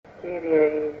Κύριε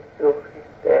Ιησού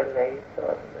Χριστέ,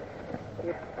 ελέησόν με.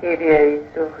 Κύριε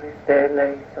Ιησού Χριστέ,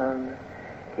 ελέησόν με.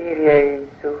 Κύριε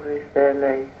Ιησού Χριστέ,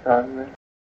 ελέησόν με.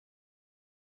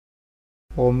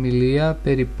 Ομιλία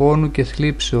περί πόνου και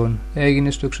θλίψεων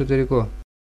έγινε στο εξωτερικό.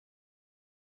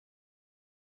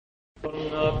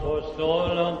 Των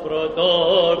Αποστόλων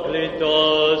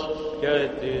πρωτόκλητος και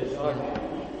της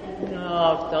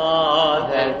αυτά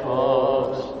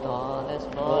δεχόστοδες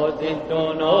ότι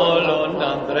τον όλων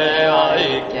Ανδρέα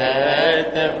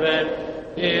οικέτευε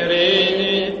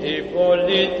ειρήνη την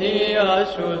πολιτεία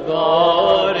σου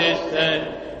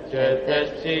δόρισε και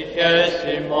τες ψυχές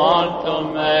ημών το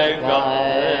μέγα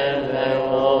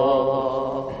έλεος.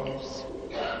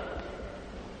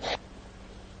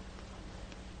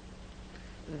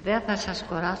 Δεν θα σας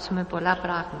κουράσουμε πολλά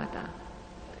πράγματα.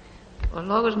 Ο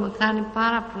λόγος μου θα είναι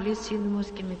πάρα πολύ σύντομος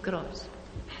και μικρός.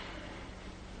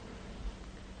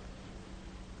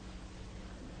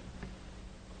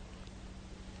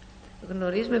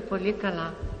 Γνωρίζουμε πολύ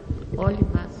καλά όλοι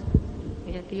μας,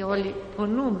 γιατί όλοι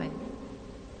πονούμε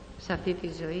σε αυτή τη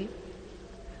ζωή.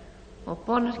 Ο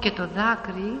πόνος και το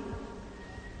δάκρυ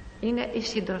είναι η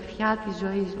συντροφιά της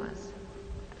ζωής μας.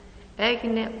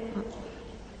 Έγινε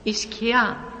η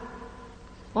σκιά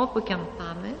όπου και αν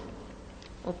πάμε.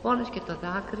 Ο πόνος και το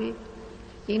δάκρυ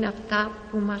είναι αυτά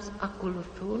που μας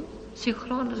ακολουθούν.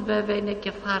 Συγχρόνως βέβαια είναι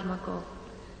και φάρμακο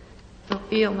το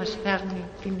οποίο μας φέρνει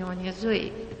την αιώνια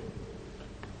ζωή.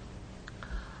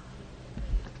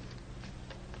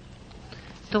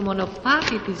 Το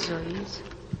μονοπάτι της ζωής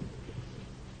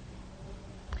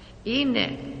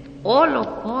είναι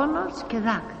όλο πόνος και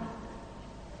δάκρυ,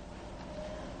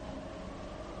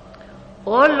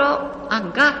 όλο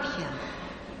αγκάθια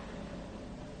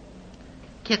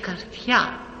και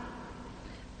καρφιά,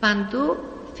 παντού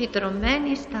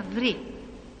φυτρωμένη σταυρή,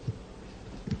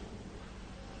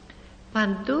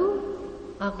 παντού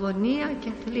αγωνία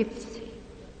και θλίψη.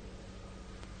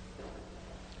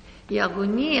 Η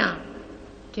αγωνία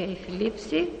και η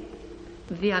θλίψη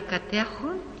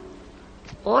διακατέχουν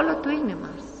όλο το είναι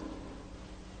μας.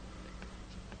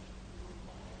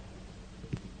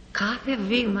 Κάθε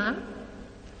βήμα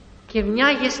και μια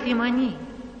γεστημανή,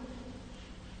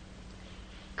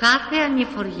 κάθε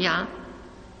ανηφοριά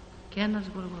και ένας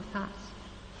Γολγοθάς,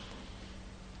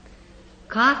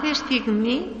 κάθε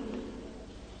στιγμή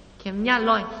και μια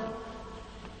λόγχη.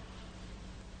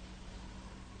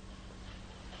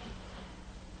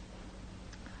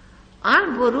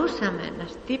 Αν μπορούσαμε να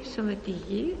στύψουμε τη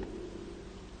γη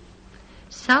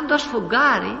σαν το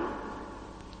σφουγγάρι,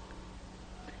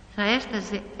 θα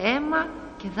έσταζε αίμα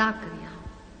και δάκρυα.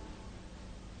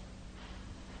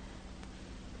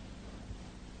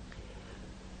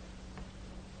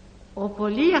 Ο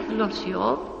πολύαθλος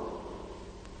Ιώβ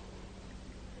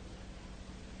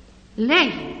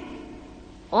λέγει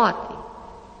ότι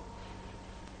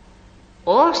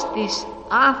ώστις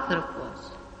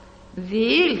άνθρωπος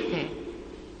διήλθε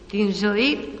την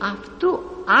ζωή αυτού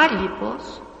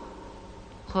άλιπος,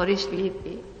 χωρίς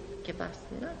λύπη και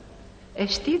πάστινα,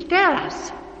 εστί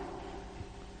τέρας.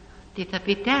 Τι θα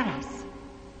πει τέρας?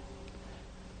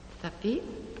 Θα πει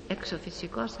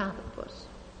εξωφυσικός άνθρωπος,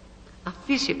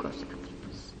 αφύσικος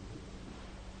άνθρωπος,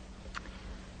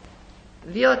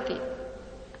 διότι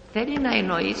θέλει να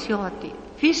εννοήσει ότι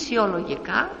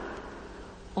φυσιολογικά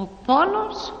ο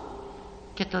πόνος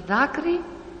και το δάκρυ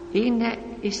είναι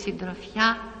η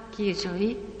συντροφιά και η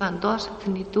ζωή παντός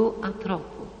θνητού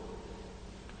ανθρώπου.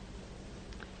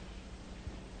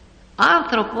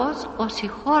 Άνθρωπος ως η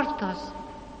χόρτος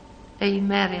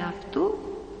ημέρε αυτού,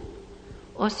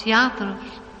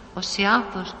 ως η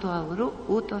άνθος του αγρού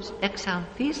ούτως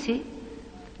εξανθήσει,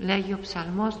 λέγει ο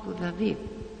ψαλμός του Δαβίδ.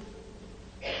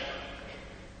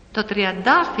 Το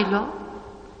τριαντάφυλλο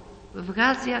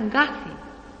βγάζει αγκάθι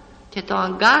και το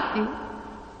αγκάθι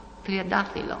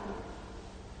τριαντάφυλλο.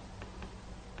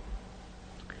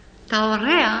 Τα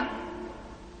ωραία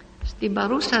στην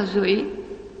παρούσα ζωή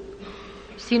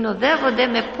συνοδεύονται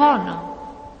με πόνο,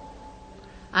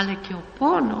 αλλά και ο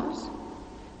πόνος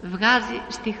βγάζει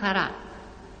στη χαρά,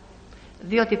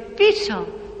 διότι πίσω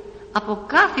από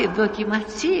κάθε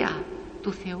δοκιμασία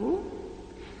του Θεού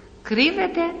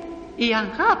κρύβεται η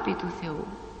αγάπη του Θεού.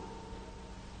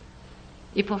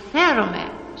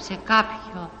 Υποφέρομαι σε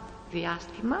κάποιο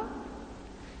διάστημα,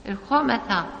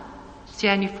 ερχόμεθα σε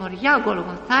ανηφοριά,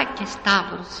 Γολγοθά και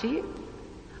Σταύρωση,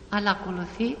 αλλά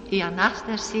ακολουθεί η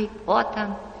Ανάσταση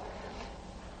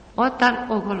όταν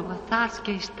ο Γολγοθάς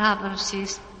και η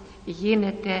Σταύρωση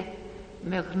γίνεται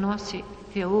με γνώση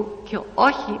Θεού και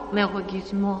όχι με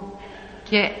εγωισμό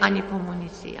και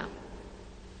ανυπομονησία.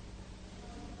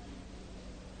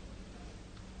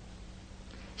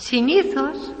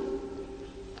 Συνήθως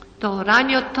το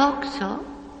ουράνιο τόξο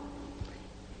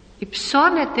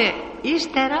υψώνεται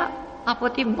ύστερα από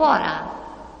την μπόρα.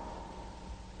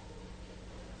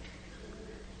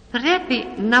 Πρέπει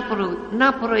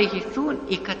να προηγηθούν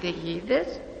οι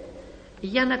καταιγίδες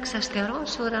για να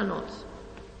ξαστερώσει ο ουρανός.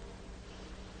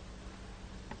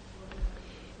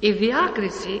 Η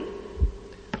διάκριση,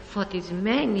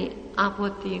 φωτισμένη από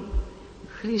την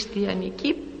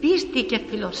χριστιανική πίστη και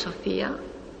φιλοσοφία,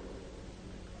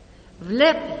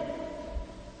 βλέπει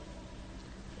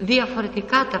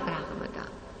διαφορετικά τα πράγματα.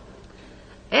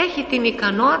 Έχει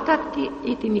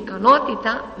την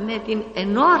ικανότητα με την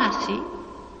ενόραση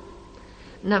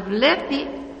να βλέπει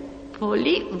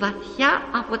πολύ βαθιά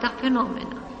από τα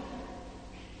φαινόμενα.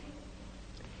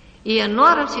 Η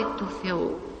ενόραση του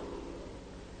Θεού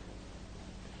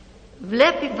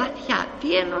βλέπει βαθιά.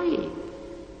 Τι εννοεί?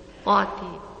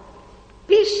 Ότι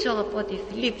πίσω από τη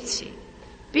θλίψη,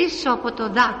 πίσω από το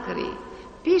δάκρυ,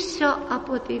 πίσω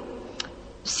από τη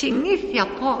συνήθεια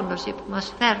πόνωση που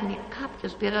μας φέρνει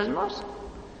κάποιος πειρασμός,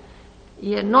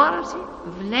 η ενόραση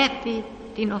βλέπει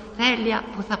την ωφέλεια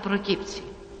που θα προκύψει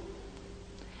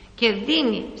και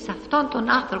δίνει σε αυτόν τον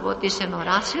άνθρωπο της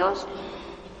ενοράσεως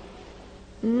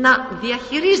να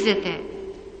διαχειρίζεται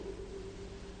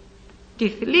τη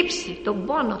θλίψη, τον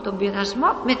πόνο, τον πειρασμό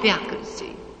με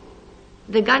διάκριση.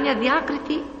 Δεν κάνει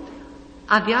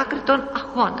αδιάκριτον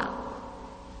αγώνα.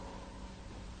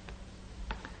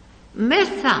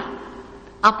 Μέσα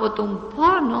από τον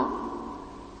πόνο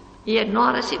η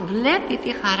ενόραση βλέπει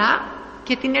τη χαρά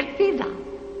και την ελπίδα,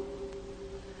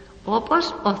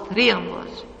 όπως ο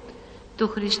θρίαμβος του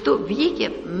Χριστού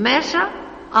βγήκε μέσα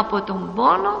από τον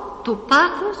πόνο του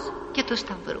πάθους και του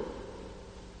σταυρού.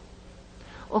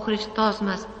 Ο Χριστός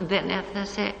μας δεν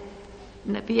έφτασε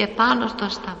να πει επάνω στο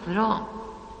σταυρό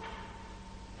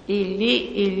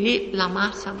 «Ηλί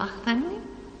λαμά σαβαχθανή»,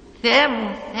 «Θεέ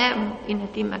μου, είναι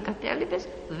τι με κατέλειπες»?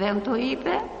 Δεν το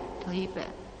είπε? Το είπε.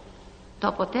 Το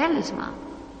αποτέλεσμα,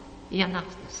 η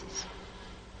Ανάσταση.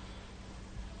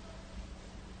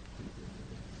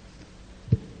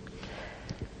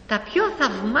 Τα πιο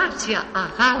θαυμάσια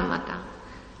αγάλματα,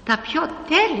 τα πιο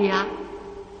τέλεια,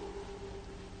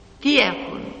 τι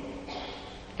έχουν?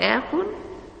 Έχουν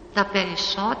τα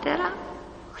περισσότερα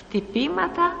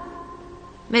χτυπήματα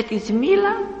με τη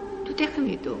σμήλα του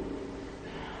τεχνίτου.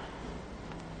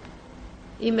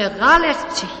 Οι μεγάλες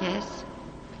ψυχές,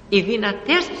 οι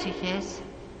δυνατές ψυχές,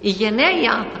 οι γενναίοι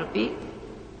άνθρωποι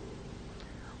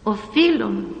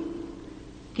οφείλουν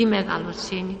τη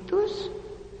μεγαλοσύνη τους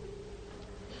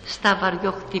στα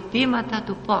βαριοχτυπήματα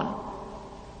του πόνου.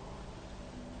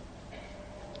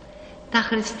 Τα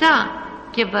χρυσά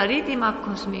και βαρύτιμα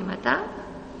κοσμήματα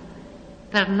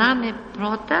περνάνε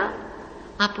πρώτα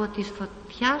από τη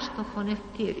φωτιά στο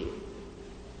χωνευτήρι,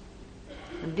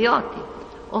 διότι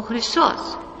ο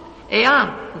χρυσός,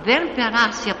 εάν δεν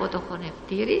περάσει από το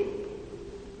χωνευτήρι,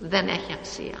 δεν έχει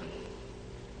αξία.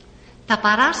 Τα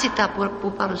παράσιτα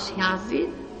που παρουσιάζει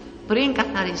πριν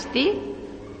καθαριστεί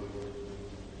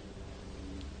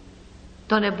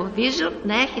τον εμποδίζουν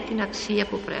να έχει την αξία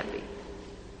που πρέπει.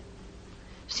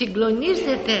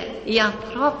 Συγκλονίζεται η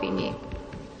ανθρώπινη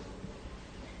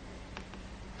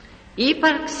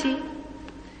ύπαρξη,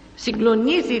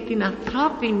 συγκλονίζει την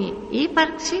ανθρώπινη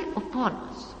ύπαρξη ο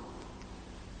πόνος.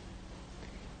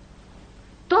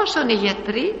 Τόσον οι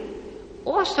γιατροί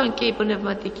όσον και οι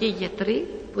πνευματικοί γιατροί,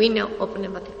 που είναι ο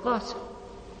πνευματικός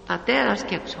πατέρας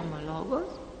και εξομολόγος,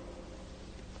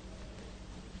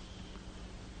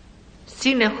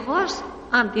 συνεχώς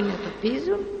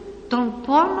αντιμετωπίζουν τον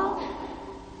πόνο,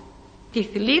 τη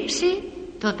θλίψη,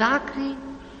 το δάκρυ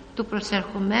του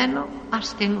προσερχομένου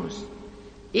ασθενούς,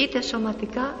 είτε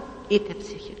σωματικά είτε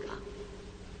ψυχικά.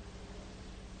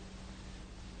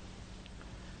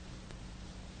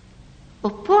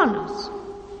 Ο πόνος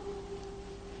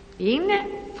είναι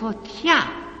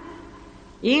φωτιά,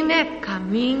 είναι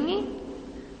καμίνι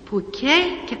που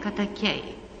καίει και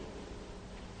κατακαίει.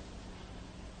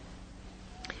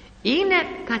 Είναι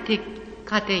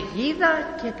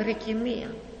καταιγίδα και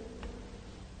τρικυμία.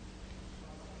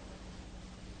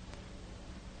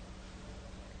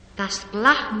 Τα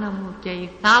σπλάχνα μου και η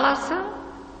θάλασσα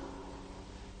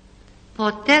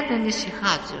ποτέ δεν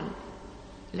ησυχάζουν,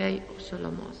 λέει ο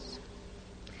Σολομός.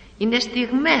 Είναι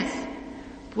στιγμές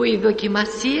που οι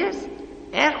δοκιμασίες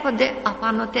έρχονται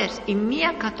απανωτές, η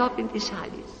μία κατόπιν της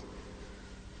άλλης,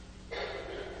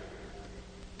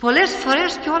 πολλές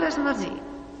φορές και όλες μαζί.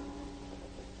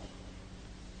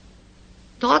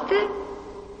 Τότε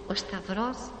ο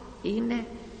σταυρός είναι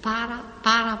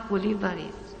πάρα πολύ βαρύς.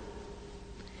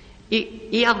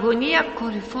 Η αγωνία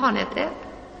κορυφώνεται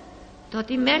το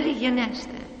ότι μέλη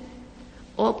γενέστε,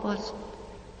 όπως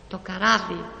το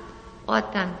καράβι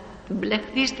όταν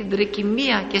μπλεχθεί στην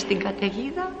τρικυμία και στην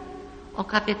καταιγίδα, ο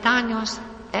καπετάνιος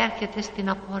έρχεται στην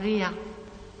απορία: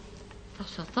 θα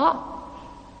σωθώ,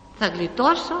 θα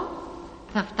γλιτώσω,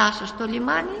 θα φτάσω στο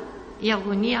λιμάνι? Η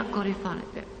αγωνία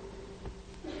κορυφώνεται.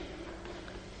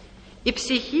 Η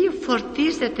ψυχή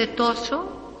φορτίζεται τόσο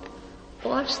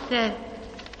ώστε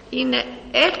είναι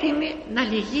έτοιμη να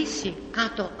λυγίσει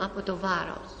κάτω από το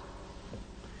βάρος.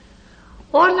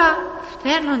 Όλα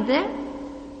φαίνονται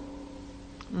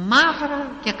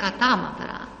μαύρα και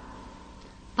κατάμαυρα,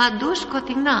 παντού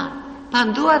σκοτεινά,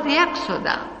 παντού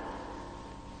αδιέξοδα.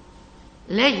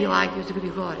 Λέγει ο Άγιος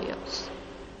Γρηγόριος,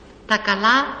 τα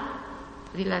καλά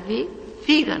δηλαδή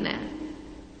φύγανε,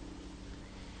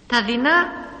 τα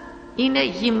δεινά είναι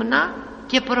γυμνά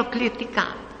και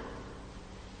προκλητικά.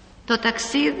 Το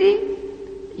ταξίδι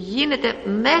γίνεται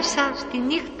μέσα στη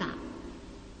νύχτα,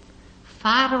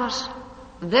 φάρος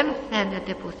δεν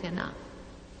φαίνεται πουθενά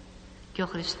και ο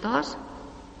Χριστός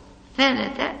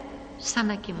φαίνεται σαν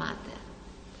να κοιμάται.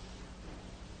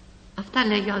 Αυτά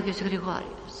λέγει ο Άγιος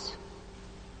Γρηγόριος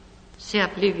σε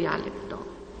απλή διάλεκτο.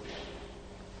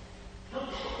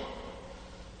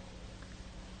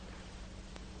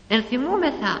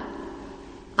 Ενθυμούμεθα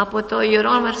από το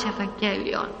Ιερό μας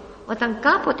Ευαγγέλιο όταν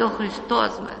κάποτε ο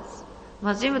Χριστός μας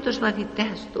μαζί με τους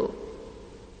μαθητές του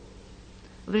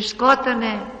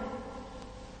βρισκότανε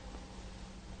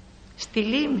στη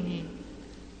λίμνη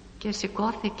και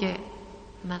σηκώθηκε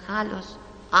μεγάλος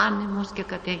άνεμος και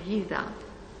καταιγίδα.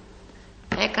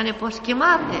 Έκανε πως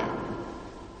κοιμάται,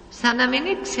 σαν να μην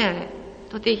ήξερε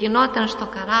το τι γινόταν στο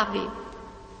καράβι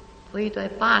που ήταν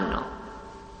επάνω.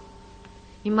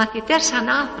 Οι μαθητές σαν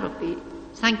άνθρωποι,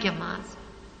 σαν και εμάς,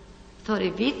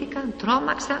 θορυβήθηκαν,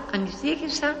 τρόμαξαν,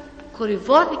 ανησύχησαν,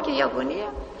 κορυβώθηκε η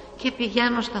αγωνία και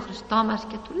πηγαίνουν στο Χριστό μας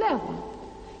και του λέγουν: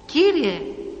 Κύριε,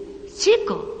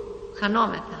 σήκω,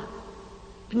 χανόμεθα,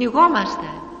 πνιγόμαστε.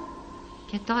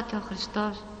 Και τότε ο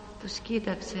Χριστός τους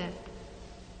κοίταξε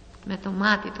με το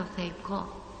μάτι το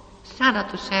θεϊκό, σαν να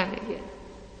τους έλεγε: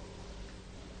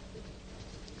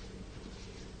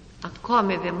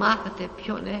 ακόμη δεν μάθατε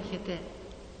ποιον έχετε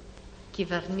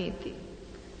κυβερνήτη?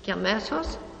 Και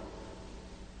αμέσως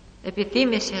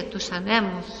επιτίμησε τους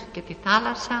ανέμους και τη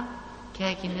θάλασσα και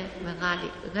έγινε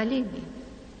μεγάλη γαλήνη.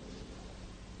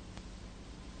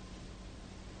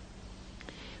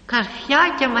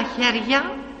 Καρφιά και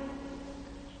μαχαίρια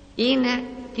είναι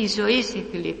τη ζωής η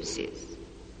θλίψης.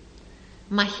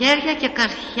 Μαχαίρια και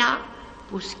καρφιά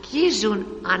που σκίζουν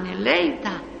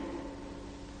ανελαίητα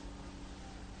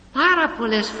πάρα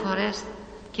πολλές φορές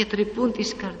και τρυπούν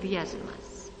τις καρδιές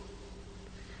μας,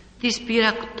 τις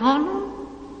πυρακτώνουν,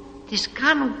 τις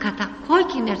κάνουν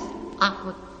κατακόκκινες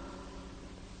από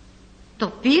το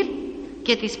πυρ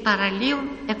και τις παραλύουν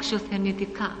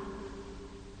εξουθενητικά.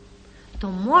 Το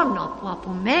μόνο που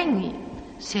απομένει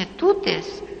σε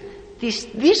τούτες τις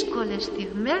δύσκολες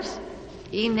στιγμές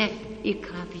είναι η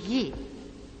κραυγή.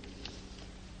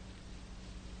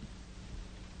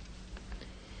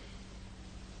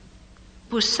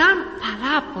 Που σαν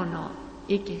παράπονο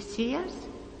οικεσίας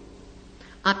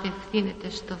απευθύνεται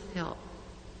στο Θεό.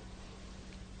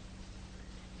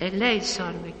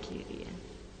 Ελέησον με, Κύριε.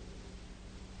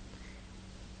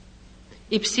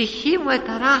 Η ψυχή μου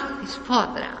εταράχθη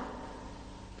σφόδρα,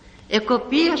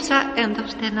 εκοπίασα εν το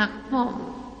στεναγμό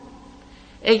μου,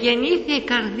 εγεννήθη η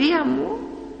καρδία μου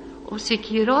ως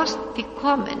εκυρός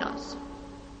τικόμενος,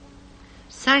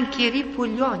 σαν κερί που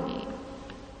λιώνει.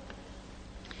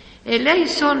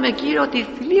 Ελέησον με, Κύριε, ότι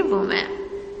θλίβομαι,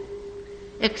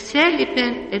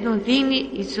 εξέλιπεν εν δίνει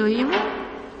η ζωή μου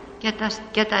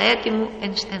και τα έτη μου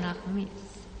εν στεναγμής.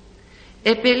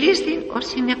 Επελίστην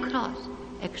ως η νεκρός,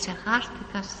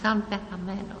 εξεχάστηκα σαν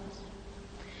πεθαμένος.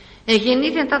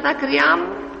 Εγεννήθην τα δάκρυά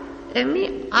μου, εμεί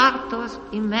άρτος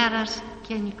ημέρας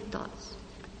και νυχτός.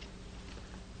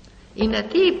 Είναι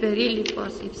τι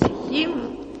υπερήλικος η ψυχή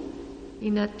μου,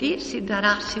 είναι τι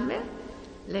συνταράσσιμε,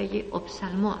 λέγει ο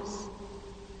ψαλμός.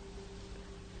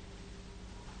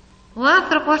 Ο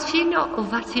άνθρωπος είναι ο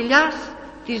βασιλιάς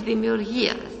της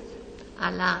δημιουργίας,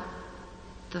 αλλά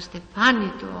το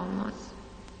στεφάνι του όμως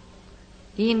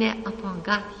είναι από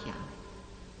αγκάθια.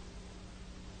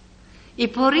 Η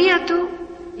πορεία του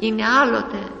είναι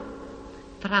άλλοτε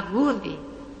τραγούδι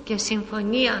και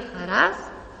συμφωνία χαράς,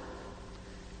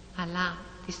 αλλά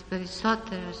τις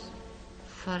περισσότερες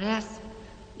φορές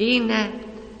είναι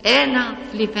ένα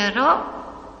φλιβερό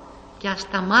και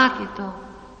ασταμάτητο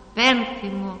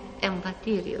πένθυμο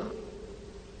εμβατήριο.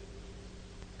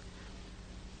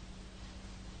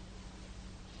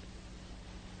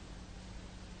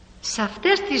 Σε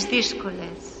αυτές τις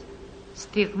δύσκολες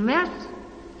στιγμές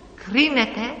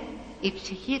κρίνεται η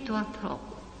ψυχή του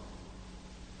ανθρώπου.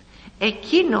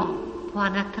 Εκείνο που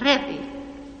ανατρέπει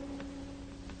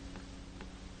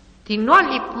την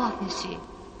όλη υπόθεση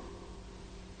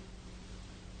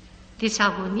της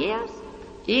αγωνίας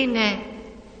είναι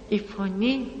η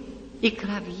φωνή, η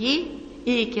κραυγή,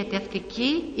 η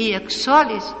οικετευτική, η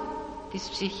εξόλης της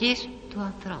ψυχής του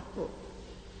ανθρώπου.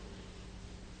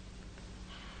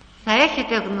 Θα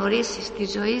έχετε γνωρίσει στη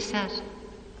ζωή σας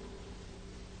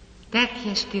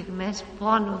τέτοιες στιγμές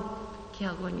πόνου και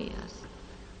αγωνίας,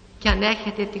 και αν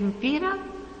έχετε την πείρα,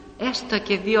 έστω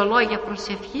και 2 λόγια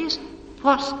προσευχής,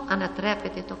 πώς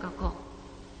ανατρέπετε το κακό.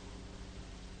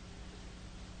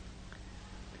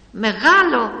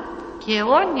 Μεγάλο και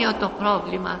αιώνιο το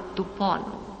πρόβλημα του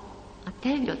πόνου,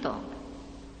 ατέλειωτο.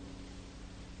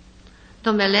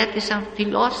 Το μελέτησαν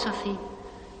φιλόσοφοι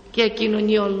και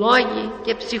κοινωνιολόγοι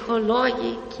και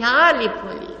ψυχολόγοι και άλλοι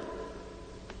πολλοί.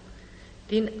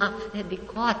 Την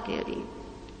αυθεντικότερη,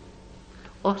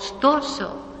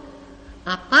 ωστόσο,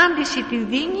 απάντηση τη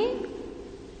δίνει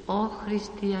ο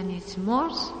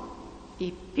χριστιανισμός,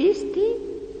 η πίστη,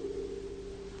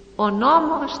 ο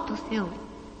νόμος του Θεού.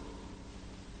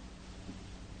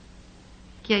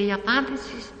 Και η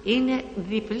απάντηση είναι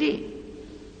διπλή.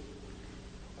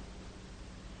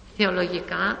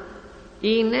 Θεολογικά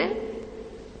είναι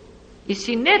η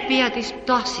συνέπεια της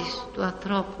πτώσης του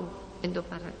ανθρώπου εν το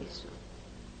παραδείσο.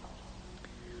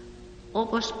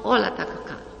 Όπως όλα τα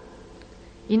κακά,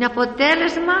 είναι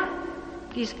αποτέλεσμα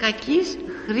της κακής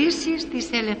χρήσης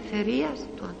της ελευθερίας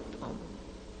του ανθρώπου.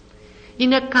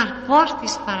 Είναι καρπός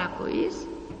της παρακοής.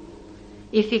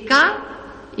 Ηθικά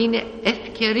είναι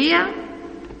ευκαιρία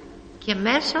και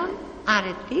μέσον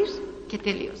αρετής και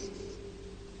τελείωσης.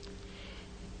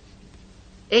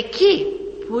 Εκεί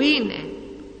που είναι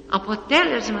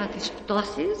αποτέλεσμα της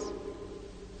πτώσης,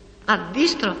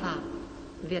 αντίστροφα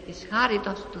δια της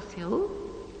χάριτος του Θεού,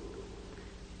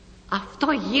 αυτό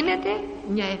γίνεται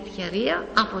μια ευκαιρία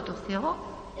από το Θεό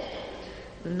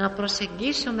να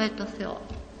προσεγγίσουμε το Θεό.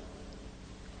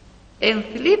 Εν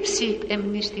θλίψη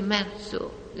εμνηστημέν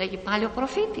σου, λέγει πάλι ο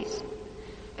προφήτης,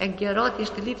 εν καιρό της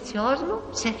θλίψεώς μου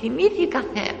σε θυμήθηκα,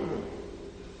 Θεέ μου.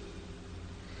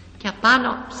 Και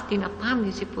απάνω στην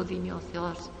απάντηση που δίνει ο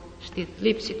Θεός στη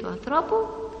θλίψη του ανθρώπου,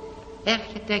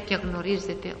 έρχεται και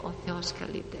γνωρίζεται ο Θεός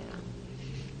καλύτερα.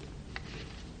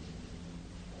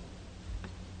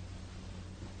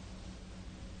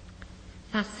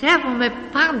 Θα σέβομαι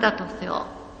πάντα το Θεό,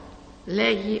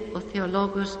 λέγει ο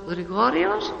θεολόγος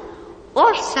Γρηγόριος,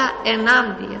 όσα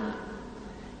ενάντια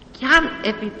κι αν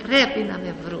επιτρέπει να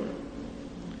με βρουν.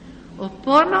 Ο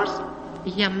πόνος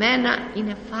για μένα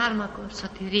είναι φάρμακο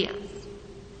σωτηρίας.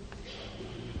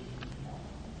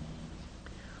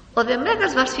 Ο δε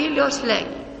Μέγας Βασίλειος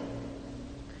λέγει,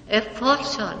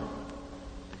 εφόσον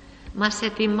μας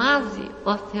ετοιμάζει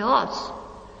ο Θεός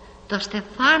το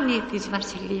στεφάνι της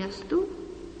βασιλείας Του,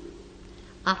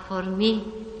 αφορμή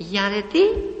για αρετή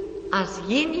ας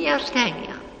γίνει η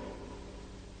ασθένεια.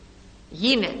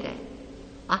 Γίνεται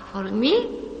αφορμή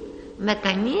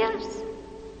μετανοίας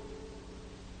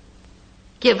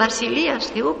και βασιλείας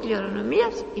Θεού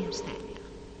κληρονομίας η ασθένεια.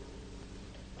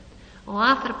 Ο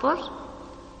άνθρωπος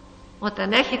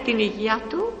όταν έχει την υγεία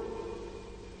του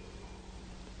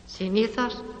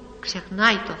συνήθως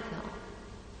ξεχνάει το Θεό.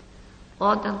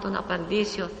 Όταν τον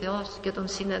απαντήσει ο Θεός και τον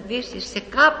συναντήσει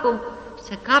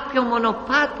σε κάποιο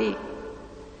μονοπάτι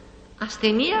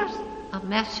ασθενείας,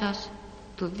 αμέσως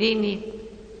του δίνει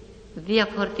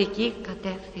διαφορετική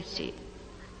κατεύθυνση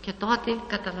και τότε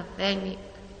καταλαβαίνει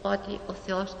ότι ο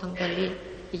Θεός τον καλεί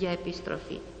για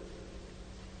επιστροφή.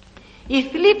 Οι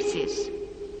θλίψεις,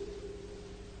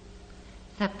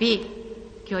 θα πει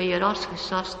και ο Ιερός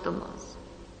Χρυσόστομος,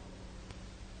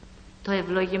 το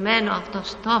ευλογημένο αυτό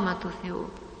στόμα του Θεού,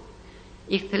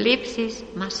 οι θλίψεις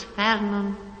μας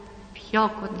φέρνουν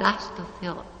πιο κοντά στο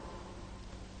Θεό.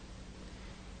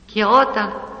 Και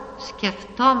όταν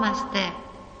σκεφτόμαστε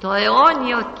το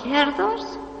αιώνιο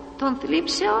κέρδος των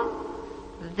θλίψεων,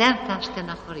 δεν θα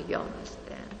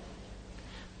στεναχωριόμαστε.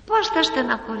 Πώς θα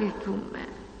στεναχωρηθούμε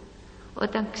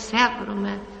όταν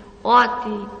ξέρουμε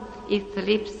ότι η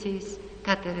θλίψης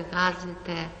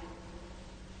κατεργάζεται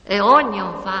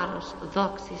αιώνιο βάρος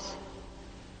δόξης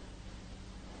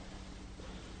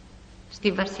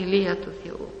στη Βασιλεία του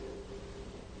Θεού.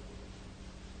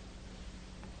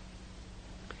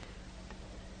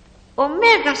 Ο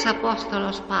Μέγας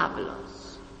Απόστολος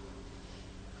Παύλος,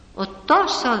 ο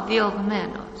τόσο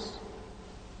διωγμένος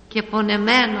και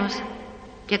πονεμένος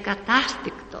και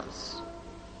κατάστικτος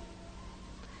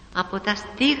από τα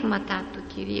στίγματα του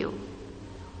Κυρίου,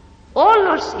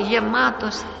 όλος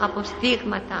γεμάτος από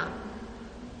στίγματα,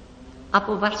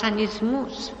 από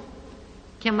βασανισμούς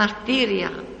και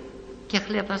μαρτύρια και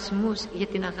χλευασμούς για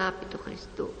την αγάπη του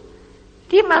Χριστού.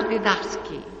 Τι μας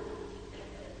διδάσκει?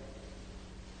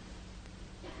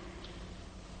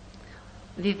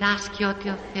 Διδάσκει ότι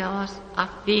ο Θεός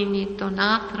αφήνει τον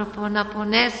άνθρωπο να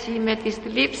πονέσει με τις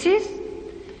θλίψεις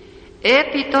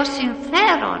επί το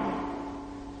συμφέρον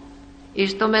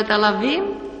εις το μεταλαβήν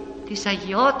της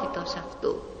αγιότητος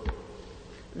αυτού.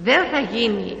 Δεν θα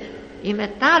γίνει η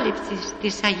μετάληψη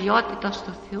της αγιότητος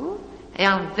του Θεού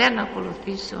εάν δεν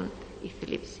ακολουθήσουν οι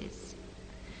θλίψεις.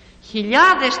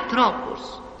 Χιλιάδες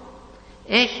τρόπους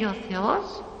έχει ο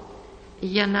Θεός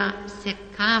για να σε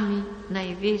κάνει να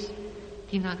ειδείς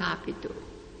την αγάπη Του.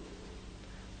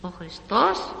 Ο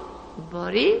Χριστός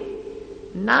μπορεί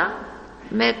να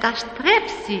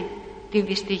μεταστρέψει τη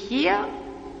δυστυχία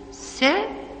σε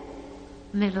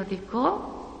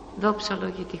μελωδικό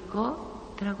δοξολογητικό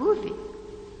τραγούδι.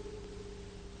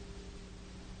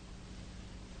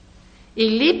 «Η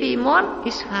λύπη ημών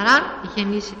εις χαράν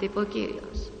γεννήσεται», είπε ο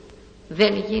Κύριος.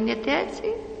 Δεν γίνεται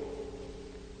έτσι?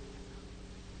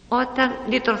 Όταν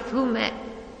λυτρωθούμε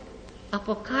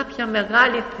από κάποια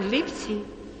μεγάλη θλίψη,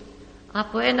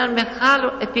 από έναν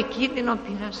μεγάλο επικίνδυνο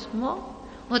πειρασμό,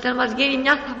 όταν μας γίνει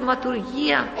μια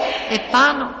θαυματουργία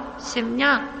επάνω σε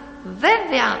μια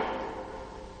βέβαια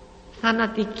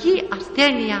θανατική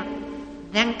ασθένεια,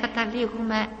 δεν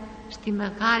καταλήγουμε στη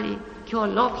μεγάλη και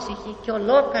ολόψυχη και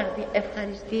ολόκαρδη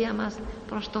ευχαριστία μας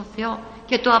προς τον Θεό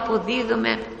και το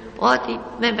αποδίδουμε ότι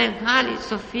με μεγάλη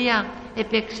σοφία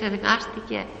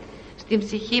επεξεργάστηκε στην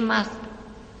ψυχή μας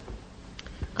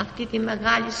αυτή τη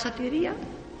μεγάλη σωτηρία?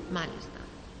 Μάλιστα.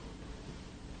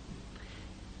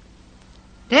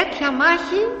 Τέτοια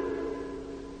μάχη,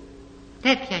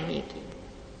 τέτοια νίκη.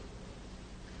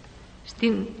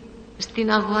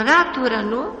 Στην αγορά του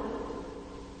ουρανού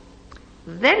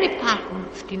δεν υπάρχουν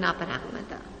φτηνά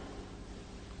πράγματα.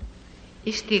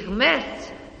 Οι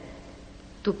στιγμές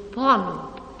του πόνου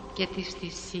και της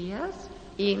θυσίας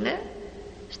είναι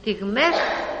στιγμές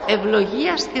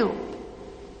ευλογίας Θεού.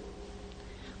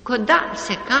 Κοντά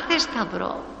σε κάθε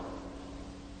σταυρό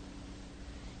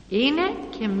είναι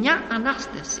και μια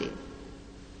Ανάσταση.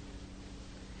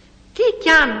 Τι κι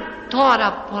αν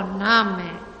τώρα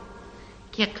πονάμε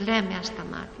και κλαίμε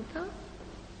ασταμάτητα,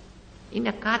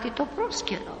 είναι κάτι το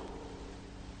πρόσκαιρο,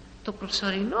 το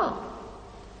προσωρινό.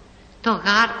 Το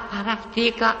γάρ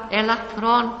παραυτήκα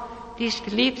ελαφρών της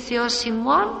θλίψεως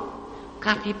ημών,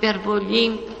 καθ'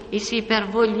 υπερβολήν εις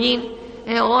υπερβολήν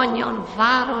αιώνιον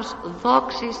βάρος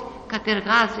δόξης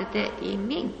κατεργάζεται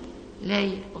ημίν,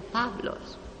 λέει ο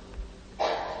Παύλος.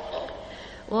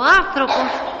 Ο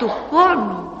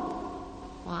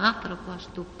άνθρωπος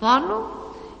του πόνου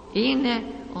είναι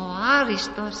ο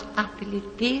άριστος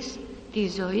αθλητής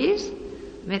της ζωής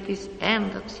με τις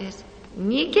ένδοξες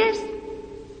νίκες,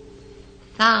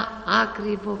 θα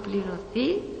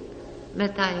ακριβοπληρωθεί με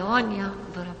τα αιώνια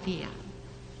βραβεία.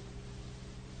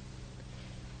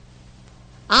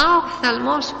 Α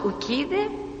οφθαλμός ουκίδε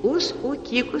ους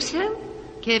ουκίκουσε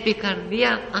και επί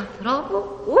καρδία ανθρώπου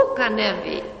ουκ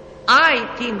ανέβη, άι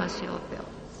τίμασε ο Θεός.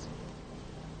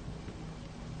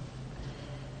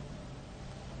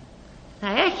 Θα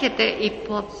έχετε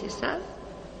υπόψη σας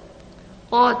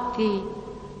ότι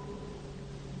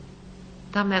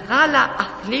τα μεγάλα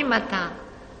αθλήματα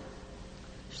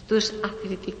στους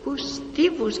αθλητικούς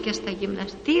στίβους και στα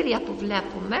γυμναστήρια που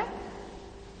βλέπουμε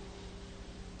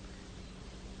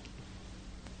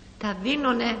τα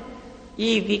δίνουν οι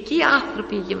ειδικοί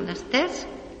άνθρωποι, οι γυμναστές,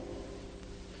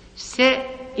 σε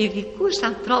ειδικούς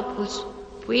ανθρώπους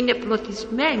που είναι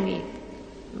πλωτισμένοι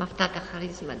με αυτά τα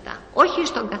χαρίσματα, όχι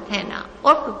στον καθένα,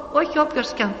 όχι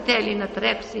όποιος και αν θέλει να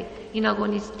τρέξει ή να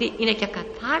αγωνιστεί είναι και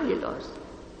κατάλληλος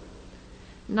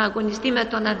να αγωνιστεί με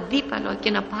τον αντίπαλο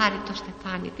και να πάρει το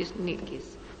στεφάνι της νίκης.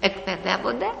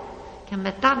 Εκπαιδεύονται και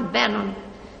μετά μπαίνουν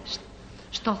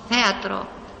στο θέατρο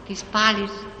της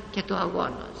πάλης και του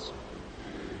αγώνος.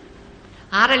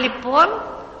 Άρα λοιπόν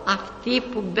αυτοί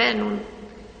που μπαίνουν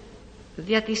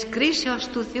δια της κρίσεως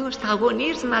του Θεού στα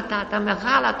αγωνίσματα τα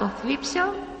μεγάλα των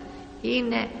θλίψεων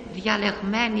είναι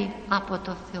διαλεγμένοι από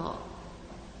το Θεό,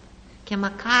 και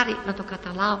μακάρι να το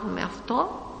καταλάβουμε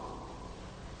αυτό,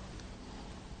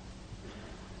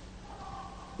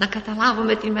 να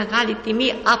καταλάβουμε τη μεγάλη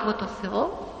τιμή από το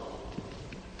Θεό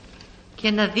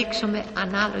και να δείξουμε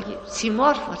ανάλογη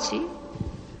συμμόρφωση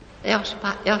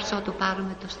έως ότου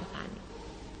πάρουμε το στεφάνι.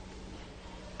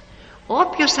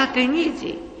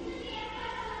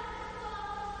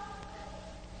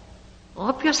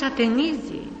 Όποιος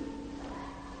ατενίζει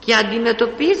και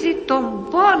αντιμετωπίζει τον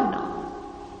πόνο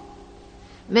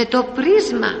με το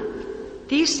πρίσμα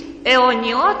της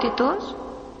αιωνιότητος,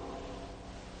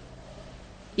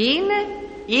 είναι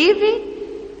ήδη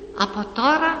από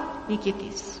τώρα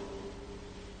νικητής.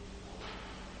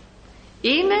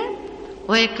 Είναι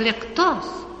ο εκλεκτός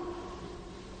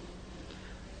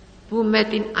που με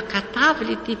την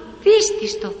ακατάβλητη πίστη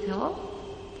στο Θεό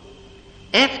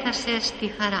έφτασε στη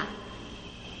χαρά.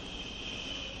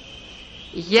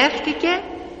 Γεύτηκε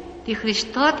τη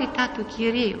Χριστότητα του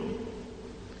Κυρίου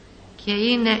και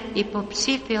είναι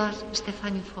υποψήφιος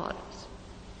στεφανιφόρος.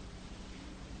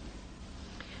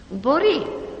 Μπορεί,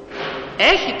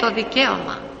 έχει το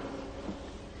δικαίωμα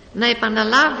να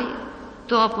επαναλάβει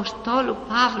του Αποστόλου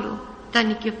Παύλου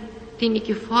την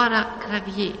νικηφόρα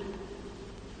κραυγή: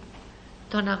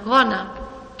 τον αγώνα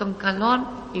των καλών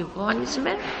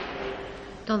ηγόνισμε,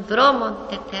 των δρόμων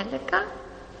τετέλεκα,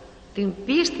 την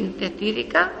πίστην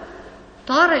τετήρικα.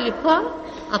 Τώρα λοιπόν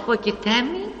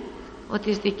αποκοιτέμει ότι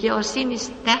της δικαιοσύνης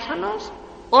στέφανος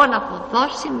όν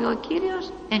αποδώσει με ο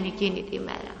Κύριος εν εκείνη τη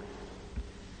μέρα.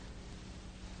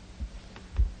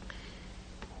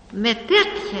 Με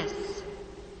τέτοιες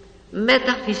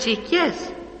μεταφυσικές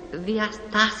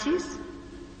διαστάσεις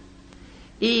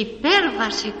η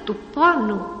υπέρβαση του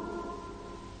πόνου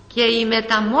και η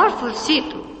μεταμόρφωσή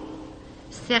του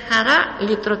σε χαρά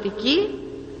λυτρωτική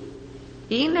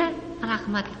είναι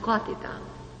πραγματικότητα.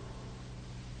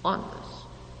 Όντως,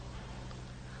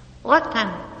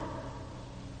 όταν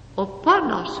ο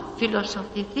πόνος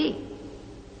φιλοσοφηθεί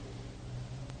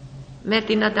με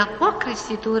την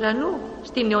ανταπόκριση του ουρανού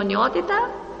στην αιωνιότητα,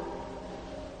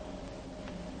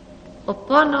 ο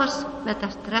πόνος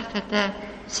μεταστρέφεται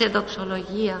σε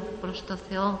δοξολογία προς το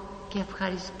Θεό και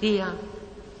ευχαριστία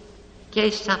και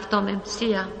εις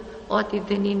αυτομεμψία ότι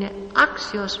δεν είναι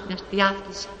άξιος μες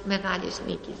αυτής μεγάλης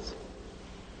νίκης.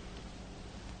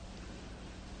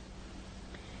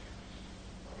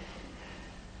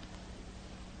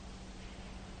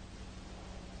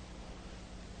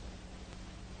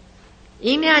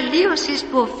 Είναι αλλίωσης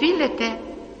που οφείλεται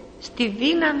στη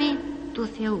δύναμη του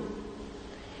Θεού.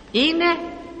 Είναι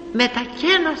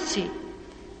μετακένωση,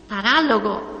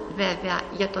 παράλογο βέβαια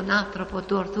για τον άνθρωπο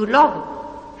του ορθού λόγου.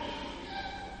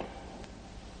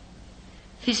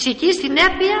 Φυσική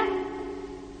συνέπεια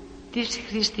της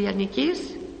χριστιανικής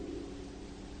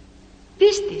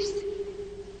πίστης.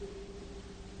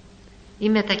 Η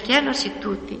μετακένωση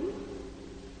τούτη,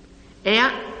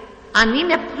 αν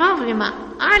είναι πρόβλημα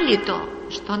άλυτο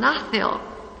στον άθεο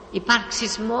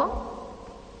υπαρξισμό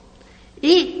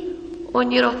ή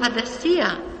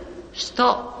ονειροφαντασία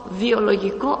στο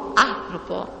βιολογικό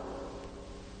άνθρωπο,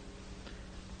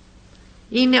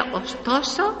 είναι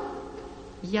ωστόσο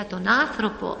για τον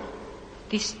άνθρωπο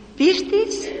της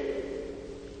πίστης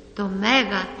το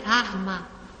μέγα θαύμα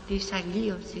της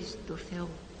αλλίωσης του Θεού.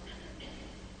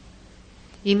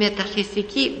 Η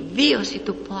μεταφυσική βίωση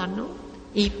του πόνου,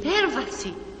 η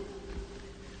υπέρβαση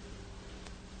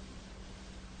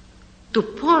του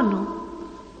πόνου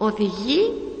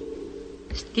οδηγεί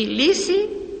στη λύση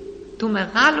του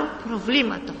μεγάλου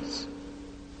προβλήματος.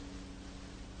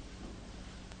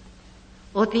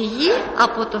 Οδηγεί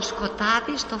από το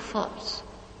σκοτάδι στο φως.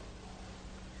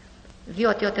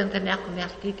 Διότι όταν δεν έχουμε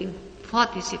αυτή την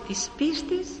φώτιση της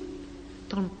πίστης,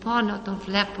 τον πόνο τον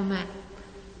βλέπουμε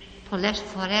πολλές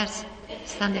φορές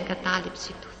σαν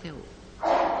εγκατάλειψη του Θεού.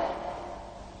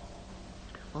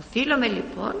 Οφείλουμε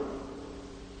λοιπόν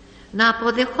να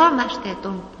αποδεχόμαστε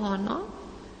τον πόνο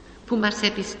που μας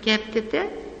επισκέπτεται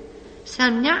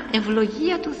σαν μια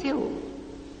ευλογία του Θεού.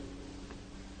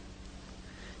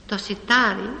 Το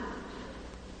σιτάρι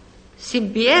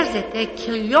συμπιέζεται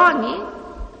και λιώνει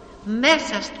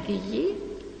μέσα στη γη,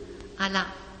 αλλά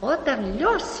όταν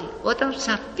λιώσει, όταν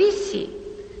σαπίσει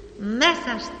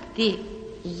μέσα στη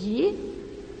γη,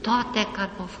 τότε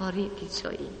καρποφορεί τη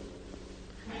ζωή,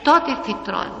 τότε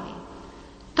φυτρώνει,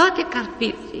 τότε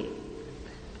καρπίζει.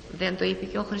 Δεν το είπε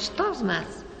και ο Χριστός μας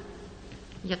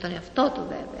για τον εαυτό του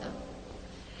βέβαια: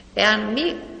 εάν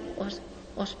μη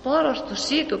ο σπόρος του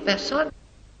σύτου πεσών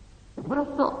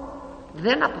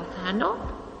δεν αποθάνω,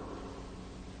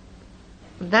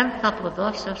 δεν θα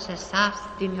αποδώσω σε εσάς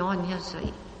την αιώνια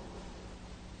ζωή.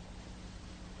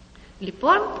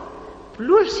 Λοιπόν,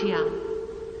 πλούσια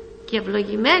και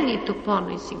ευλογημένη του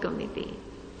πόνου η συγκομιδή,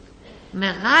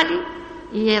 μεγάλη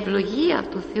η ευλογία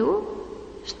του Θεού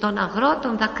στον αγρό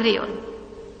των δακρύων.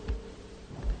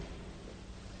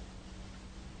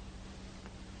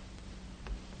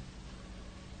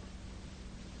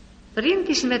 Πριν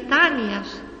της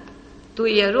μετάνοιας του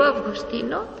Ιερού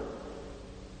Αυγουστίνου,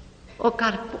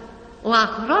 ο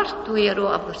αγρός του Ιερού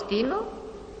Αυγουστίνου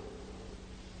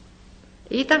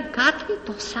ήταν κάτι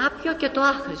το σάπιο άθλιο και το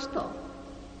άχρηστο.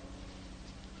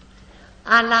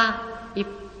 Αλλά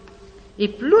η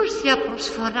πλούσια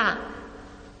προσφορά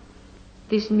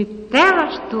της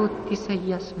μητέρας του της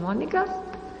Αγίας Μόνικας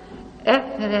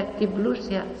έφερε την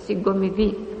πλούσια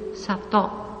συγκομιδή σε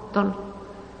αυτό τον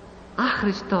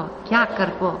άχρηστο και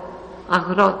άκαρπο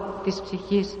αγρό της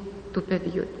ψυχής του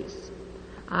παιδιού της.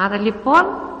 Άρα λοιπόν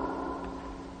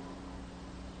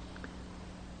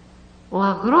ο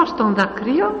αγρός των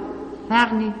δακρύων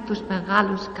φέρνει τους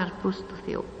μεγάλους καρπούς του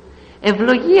Θεού.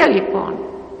 Ευλογία λοιπόν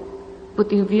που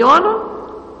την βιώνουν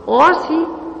όσοι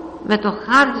με το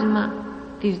χάρισμα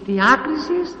της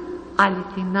διάκρισης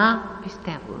αληθινά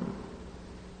πιστεύουν.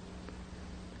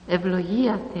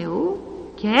 Ευλογία Θεού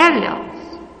και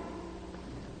έλεος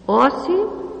όσοι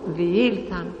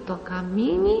διήλθαν το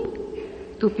καμίνι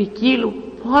του ποικίλου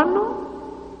πόνου,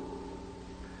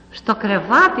 στο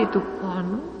κρεβάτι του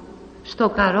πόνου, στο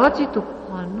καρότσι του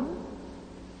πόνου,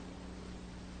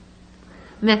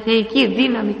 με θεϊκή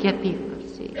δύναμη και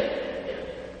επίγνωση.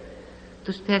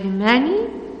 Τους περιμένει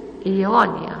η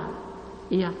αιώνια,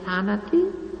 η αθάνατη,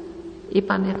 η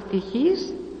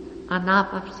πανευτυχής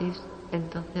ανάπαυσης εν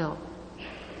το Θεό.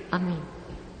 Αμήν.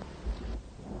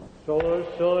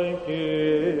 Σώσον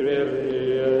Κύριε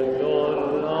τον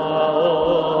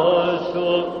λαό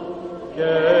σου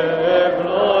και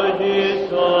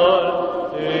ευλογήσον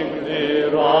την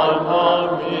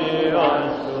κληρονομία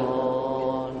σου.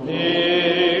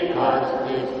 Νίκας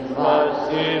της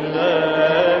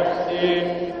βασιλεύσης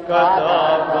κατά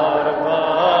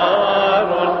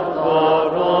βαρβάρων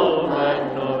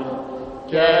φορούμενος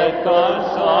και των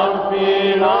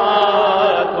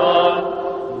σοφυράτων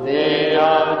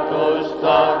δια του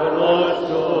σταυρού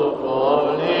σου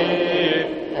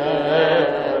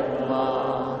πολυτεύμα.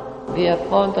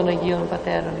 Διευχών των Αγίων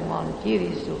Πατέρων ημών, Κύριε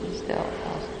Ιησού Χριστέ ο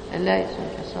Θεός, ελέησον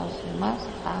και σώσον εμάς.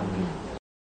 Αμήν.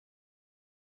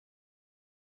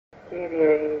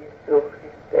 Κύριε Ιησού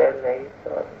Χριστέ,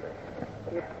 ελέησον με.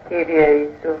 Κύριε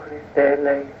Ιησού Χριστέ,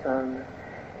 ελέησον με.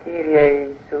 Κύριε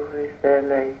Ιησού Χριστέ,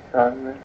 ελέησον με.